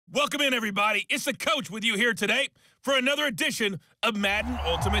Welcome in, everybody. It's the coach with you here today for another edition of Madden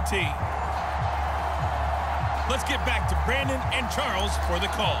Ultimate Team. Let's get back to Brandon and Charles for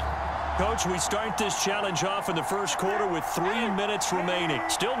the call. Coach, we start this challenge off in the first quarter with 3 minutes remaining.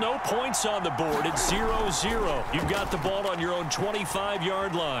 Still no points on the board. It's 0-0. You've got the ball on your own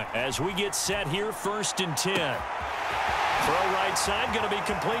 25-yard line as we get set here, 1st and 10. Throw right side, going to be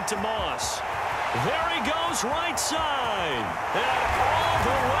complete to Moss. There he goes, right side. And all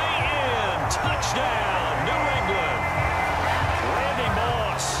the way in. Touchdown, New England. Randy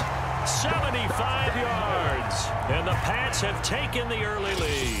Moss, 75 yards. And the Pats have taken the early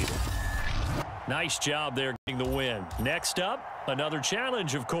lead. Nice job there getting the win. Next up, another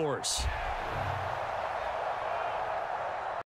challenge, of course.